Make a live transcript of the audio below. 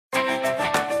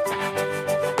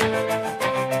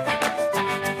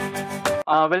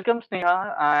Welcome,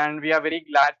 Sneha, and we are very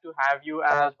glad to have you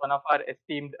as one of our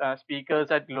esteemed speakers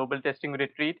at Global Testing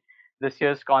Retreat, this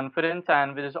year's conference,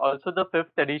 and which is also the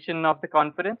fifth edition of the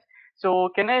conference. So,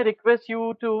 can I request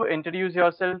you to introduce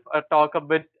yourself, talk a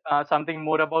bit something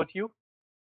more about you?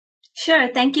 Sure.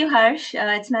 Thank you, Harsh.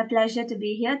 It's my pleasure to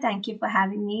be here. Thank you for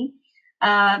having me.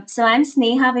 So I'm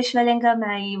Sneha Viswalingam.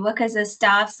 I work as a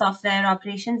staff software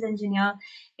operations engineer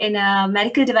in a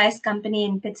medical device company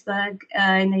in Pittsburgh,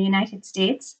 in the United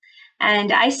States.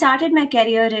 And I started my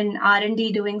career in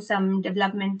R&D doing some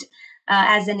development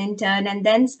as an intern, and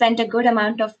then spent a good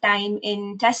amount of time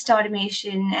in test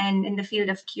automation and in the field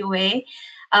of QA.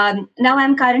 Now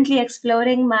I'm currently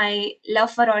exploring my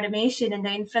love for automation and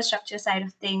the infrastructure side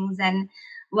of things and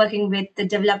working with the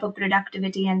developer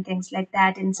productivity and things like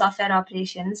that in software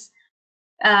operations.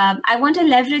 I want to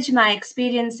leverage my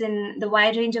experience in the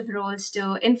wide range of roles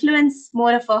to influence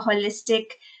more of a holistic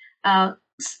uh,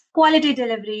 quality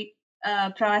delivery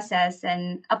process.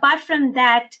 And apart from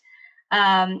that,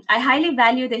 I highly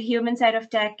value the human side of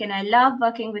tech and I love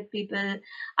working with people.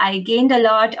 I gained a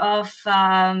lot of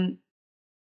I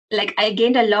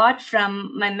gained a lot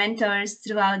from my mentors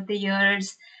throughout the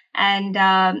years. And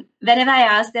whenever I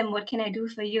ask them, what can I do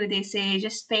for you? They say,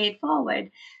 just pay it forward.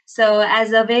 So,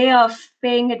 as a way of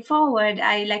paying it forward,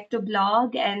 I like to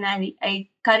blog and I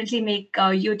currently make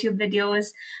YouTube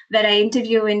videos where I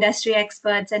interview industry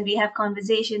experts and we have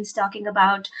conversations talking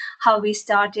about how we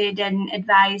started and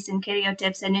advice and career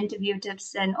tips and interview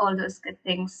tips and all those good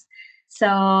things.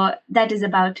 So, that is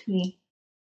about me.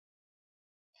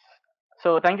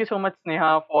 So, thank you so much,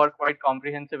 Sneha, for quite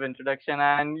comprehensive introduction.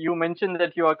 And you mentioned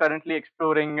that you are currently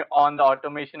exploring on the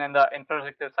automation and the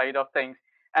infrastructure side of things.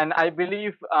 And I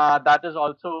believe that is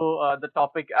also the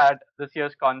topic at this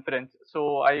year's conference.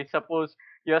 So, I suppose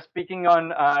you're speaking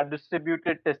on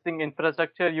distributed testing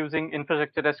infrastructure using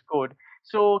infrastructure as code.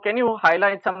 So, can you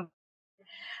highlight some?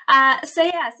 So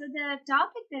the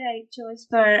topic that I chose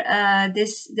for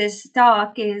this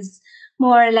talk is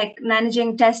more like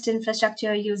managing test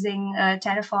infrastructure using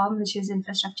Terraform, which is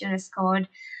infrastructure as code.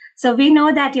 So we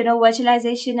know that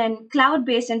virtualization and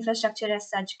cloud-based infrastructure as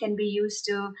such can be used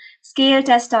to scale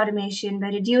test automation by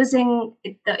reducing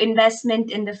the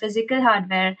investment in the physical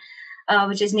hardware,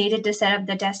 which is needed to set up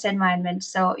the test environment.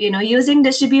 So using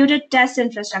distributed test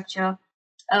infrastructure,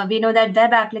 we know that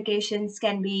web applications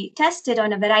can be tested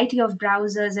on a variety of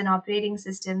browsers and operating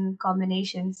system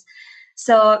combinations.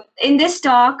 So, in this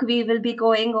talk, we will be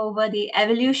going over the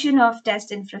evolution of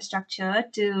test infrastructure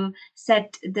to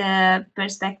set the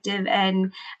perspective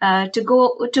and to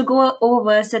go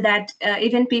over so that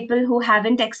even people who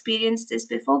haven't experienced this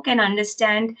before can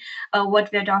understand what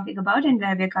we're talking about and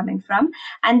where we're coming from.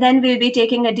 And then we'll be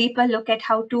taking a deeper look at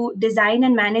how to design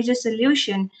and manage a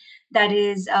solution that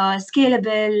is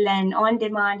scalable and on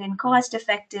demand and cost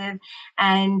effective.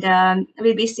 And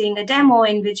we'll be seeing a demo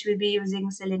in which we'll be using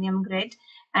Selenium Grid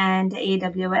and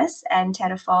AWS and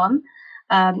Terraform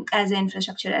as an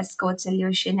infrastructure as code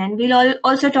solution. And we'll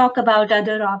also talk about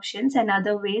other options and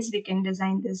other ways we can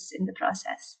design this in the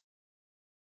process.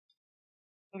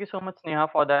 Thank you so much, Neha,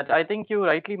 for that. I think you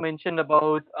rightly mentioned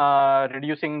about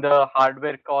reducing the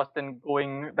hardware cost and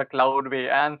going the cloud way,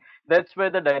 and that's where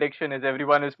the direction is.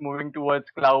 Everyone is moving towards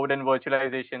cloud and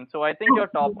virtualization. So I think your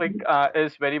topic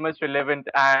is very much relevant,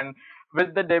 and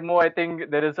with the demo, I think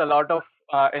there is a lot of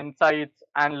insights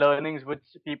and learnings which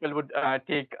people would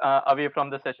take away from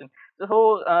the session.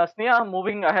 So, Sneha,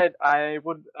 moving ahead, I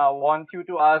would want you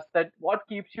to ask that what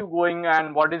keeps you going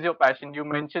and what is your passion? You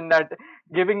mentioned that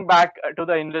giving back to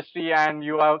the industry and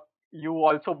you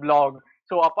also blog.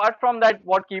 So apart from that,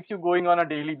 what keeps you going on a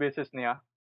daily basis, Nia?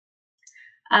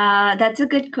 That's a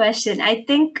good question. I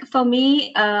think for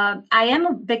me, I am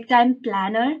a big time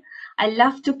planner. I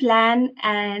love to plan,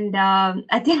 and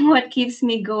I think what keeps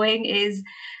me going is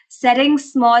setting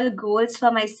small goals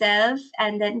for myself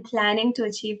and then planning to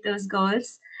achieve those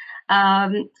goals.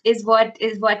 Is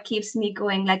what keeps me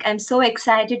going. Like I'm so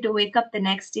excited to wake up the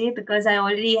next day because I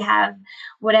already have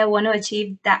what I want to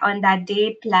achieve that on that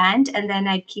day planned, and then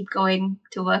I keep going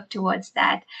to work towards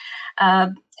that.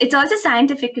 It's also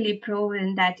scientifically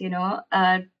proven that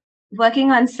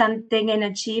working on something and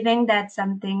achieving that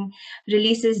something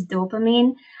releases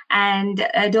dopamine, and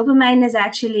dopamine is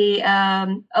actually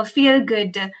a feel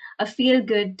good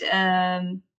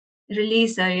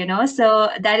releaser, so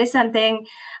that is something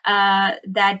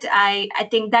that I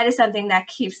think that is something that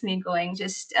keeps me going,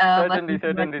 just Certainly, working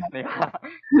towards certainly, that. Sneha.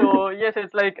 So yes,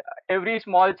 it's like every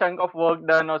small chunk of work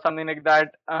done or something like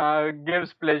that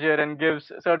gives pleasure and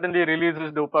gives certainly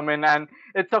releases dopamine, and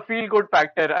it's a feel good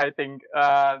factor. I think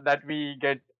that we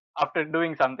get after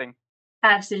doing something.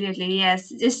 Absolutely, yes.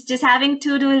 Just having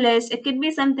to-do list. It could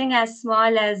be something as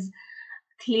small as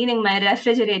cleaning my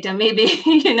refrigerator, maybe,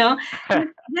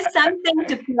 just something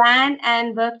to plan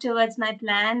and work towards my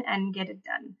plan and get it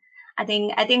done. I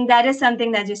think that is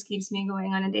something that just keeps me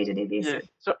going on a day-to-day Yes. basis.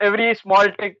 So every small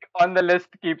tick on the list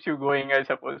keeps you going, I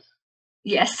suppose.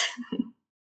 Yes.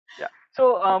 Yeah.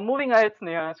 So moving ahead,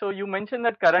 Sneha. So you mentioned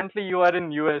that currently you are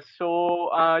in US. So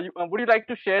would you like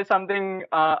to share something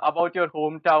about your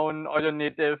hometown or your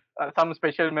native, some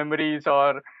special memories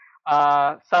or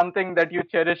something that you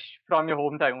cherish from your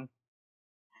hometown?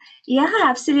 Yeah,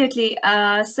 absolutely.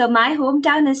 So my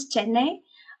hometown is Chennai.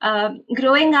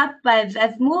 Growing up,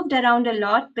 I've moved around a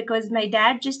lot because my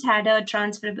dad just had a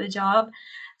transferable job.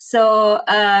 So,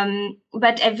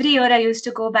 but every year I used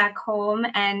to go back home,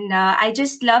 and I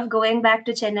just love going back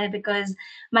to Chennai because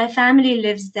my family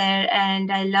lives there,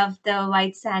 and I love the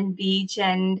white sand beach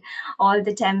and all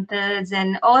the temples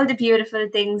and all the beautiful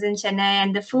things in Chennai,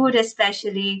 and the food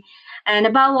especially. And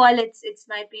above all, it's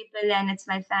my people and it's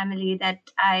my family that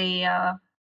I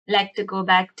like to go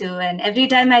back to. And every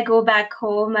time I go back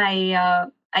home,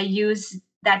 I use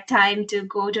that time to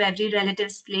go to every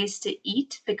relative's place to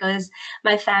eat because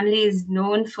my family is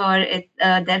known for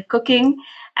their cooking.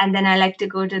 And then I like to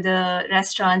go to the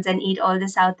restaurants and eat all the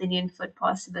South Indian food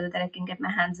possible that I can get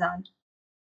my hands on.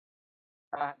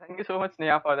 Thank you so much,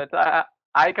 Neha, for that.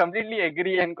 I completely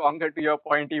agree and concur to your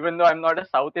point, even though I'm not a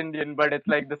South Indian, but it's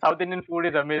like the South Indian food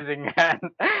is amazing. And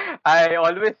I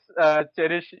always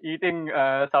cherish eating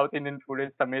South Indian food.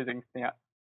 It's amazing, Neha.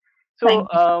 So,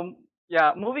 Thank you.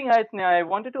 yeah, moving ahead, Sneha, I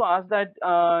wanted to ask that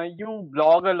you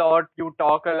blog a lot, you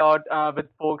talk a lot with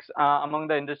folks among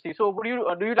the industry. So,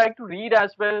 do you like to read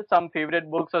as well? Some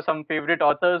favorite books or some favorite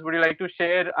authors? Would you like to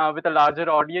share with a larger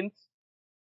audience?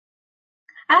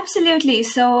 Absolutely.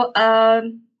 So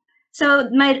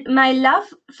my love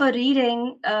for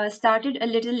reading started a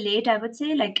little late, I would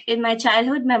say. Like in my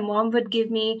childhood, my mom would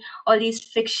give me all these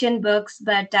fiction books,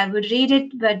 but I would read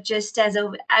it, but just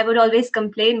I would always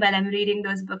complain while I'm reading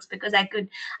those books because I could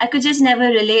just never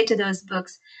relate to those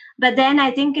books. But then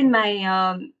I think in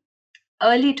my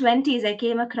early 20s, I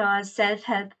came across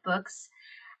self-help books,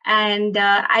 and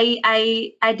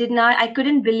I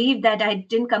couldn't believe that I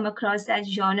didn't come across that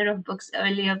genre of books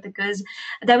earlier, because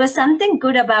there was something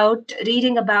good about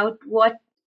reading about what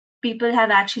people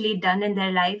have actually done in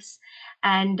their lives,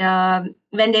 and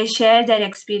when they share their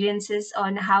experiences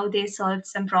on how they solved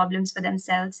some problems for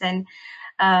themselves, and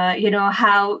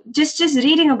how just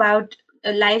reading about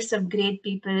lives of great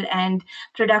people and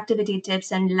productivity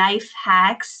tips and life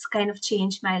hacks kind of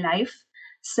changed my life.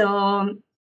 So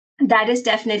that is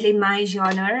definitely my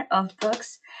genre of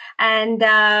books. And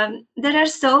there are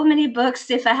so many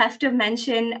books. If I have to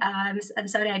mention, I'm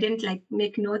sorry I didn't like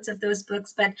make notes of those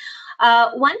books, but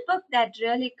one book that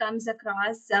really comes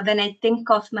across when I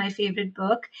think of my favorite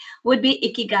book would be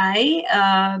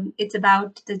Ikigai. It's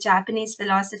about the Japanese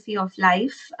philosophy of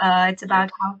life. It's Yes,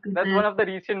 about how that's people. one of the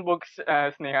recent books,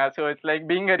 Sneha. So it's like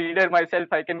being a reader myself,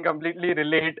 I can completely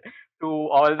relate to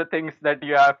all the things that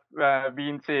you have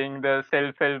been saying, the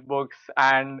self-help books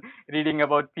and reading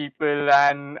about people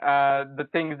and the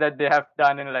things that they have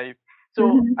done in life. So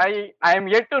Mhm. I am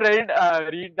yet to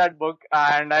read that book,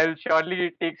 and I'll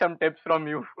surely take some tips from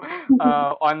you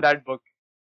on that book.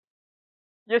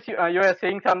 Yes, you are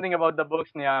saying something about the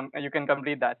books, Sneha. You can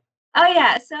complete that. Oh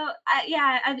yeah, so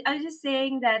I was just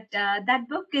saying that that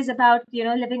book is about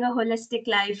living a holistic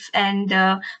life and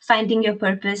finding your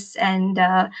purpose and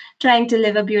trying to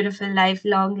live a beautiful life,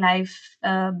 long life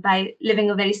by living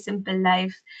a very simple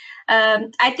life.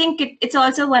 I think it's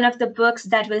also one of the books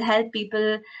that will help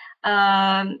people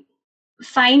um,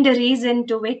 find a reason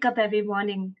to wake up every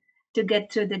morning to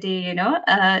get through the day.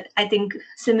 I think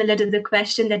similar to the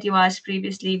question that you asked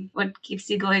previously, what keeps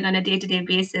you going on a day-to-day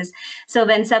basis. So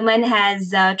when someone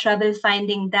has trouble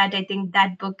finding that, I think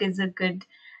that book is a good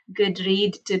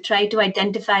read to try to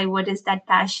identify what is that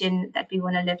passion that we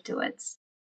want to live towards.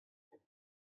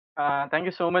 Thank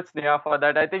you so much, Neha, for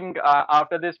that. I think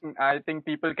after this, I think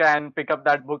people can pick up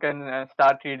that book and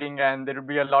start reading, and there will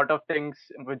be a lot of things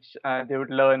which they would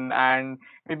learn, and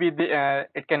maybe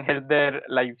it can help their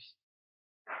lives.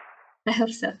 I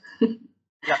hope so.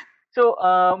 Yeah. So,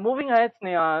 moving ahead,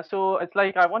 Sneha, so it's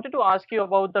like I wanted to ask you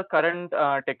about the current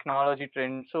technology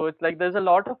trend. So it's like there's a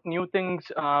lot of new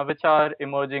things which are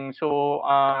emerging. So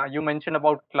you mentioned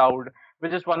about cloud,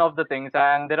 which is one of the things,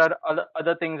 and there are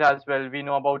other things as well. We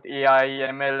know about AI,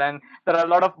 ML, and there are a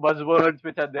lot of buzzwords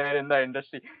which are there in the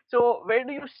industry. So where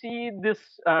do you see this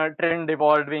trend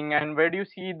evolving, and where do you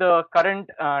see the current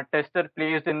tester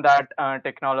placed in that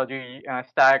technology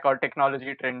stack or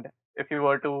technology trend? If you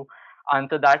were to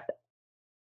answer that?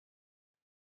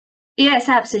 Yes,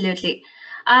 absolutely.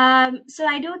 So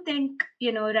I do think,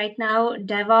 right now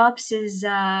DevOps is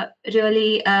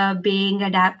really being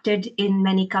adapted in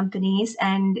many companies,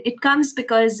 and it comes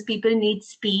because people need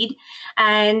speed.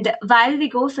 And while we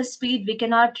go for speed, we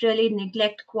cannot really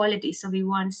neglect quality. So we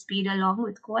want speed along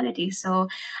with quality. So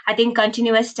I think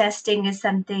continuous testing is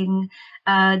something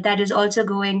that is also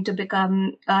going to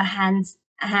become hand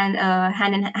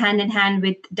in hand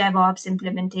with DevOps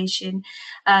implementation.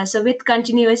 So with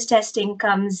continuous testing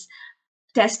comes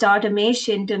test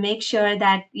automation to make sure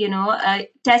that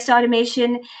test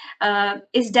automation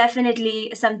is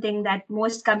definitely something that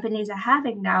most companies are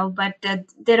having now, but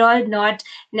they're all not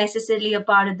necessarily a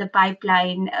part of the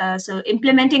pipeline. So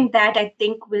implementing that, I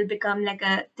think, will become like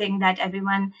a thing that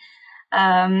everyone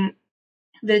um,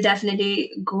 will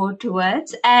definitely go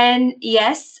towards. And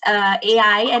yes,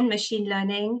 AI and machine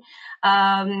learning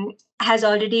has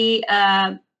already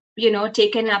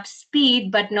taken up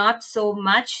speed, but not so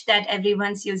much that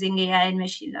everyone's using AI and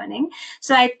machine learning.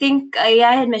 So I think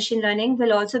AI and machine learning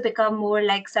will also become more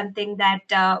like something that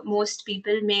most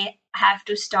people may have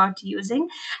to start using,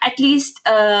 at least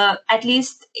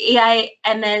AI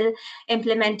ML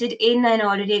implemented in an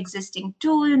already existing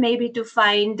tool, maybe to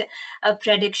find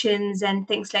predictions and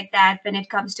things like that when it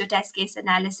comes to test case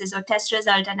analysis or test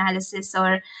result analysis,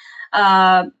 or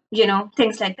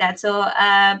things like that. So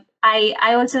I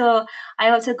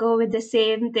also go with the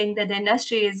same thing that the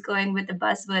industry is going with, the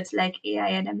buzzwords like AI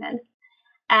and ML.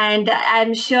 And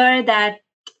I'm sure that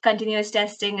continuous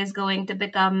testing is going to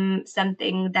become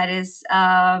something that is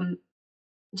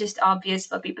just obvious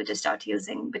for people to start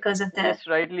using because of the Yes,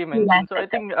 rightly mentioned. freelance So I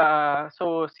setup. think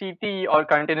so CT or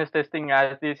continuous testing,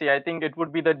 as they say, I think it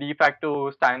would be the de facto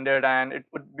standard, and it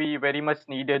would be very much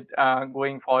needed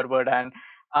going forward. And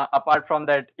apart from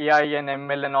that, AI and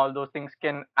ML and all those things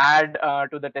can add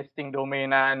to the testing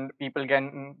domain, and people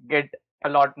can get a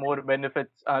lot more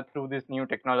benefits through these new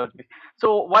technologies.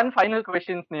 So one final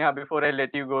question, Sneha, before I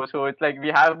let you go. So it's like we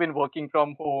have been working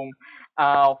from home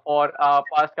for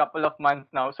past couple of months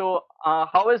now. So,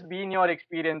 how has been your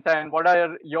experience, and what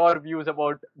are your views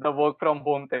about the work from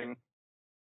home thing?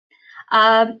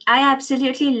 I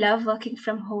absolutely love working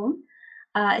from home,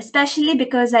 especially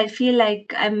because I feel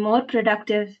like I'm more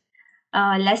productive,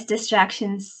 less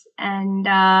distractions, and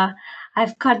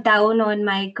I've cut down on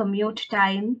my commute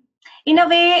time. In a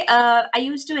way, I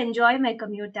used to enjoy my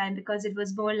commute time because it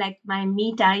was more like my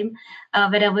me time,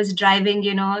 when I was driving,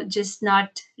 just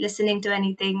not listening to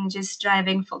anything, just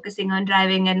driving, focusing on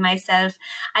driving and myself.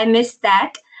 I miss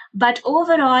that. But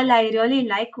overall, I really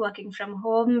like working from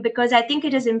home because I think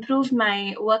it has improved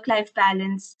my work life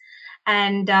balance.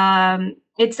 And I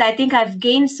think I've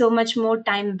gained so much more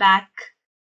time back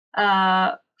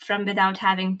from without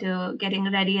having to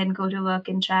getting ready and go to work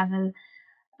and travel.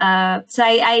 So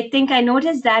I think I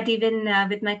noticed that even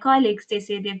with my colleagues, they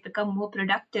say they've become more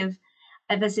productive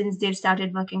ever since they've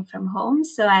started working from home.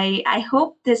 So I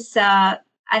hope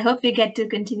I hope we get to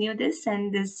continue this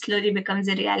and this slowly becomes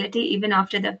a reality even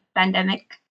after the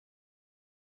pandemic.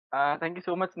 Thank you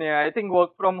so much, Neha. I think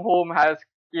work from home has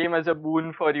came as a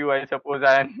boon for you, I suppose,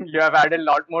 and you have added a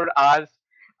lot more hours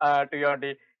to your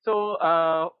day. So,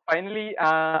 finally,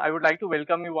 I would like to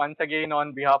welcome you once again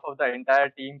on behalf of the entire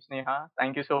team, Sneha.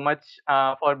 Thank you so much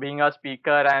for being our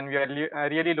speaker, and we are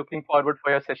really looking forward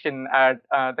for your session at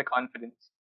the conference.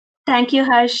 Thank you,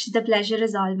 Harsh. The pleasure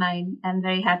is all mine. I'm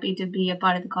very happy to be a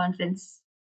part of the conference.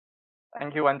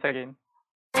 Thank you once again.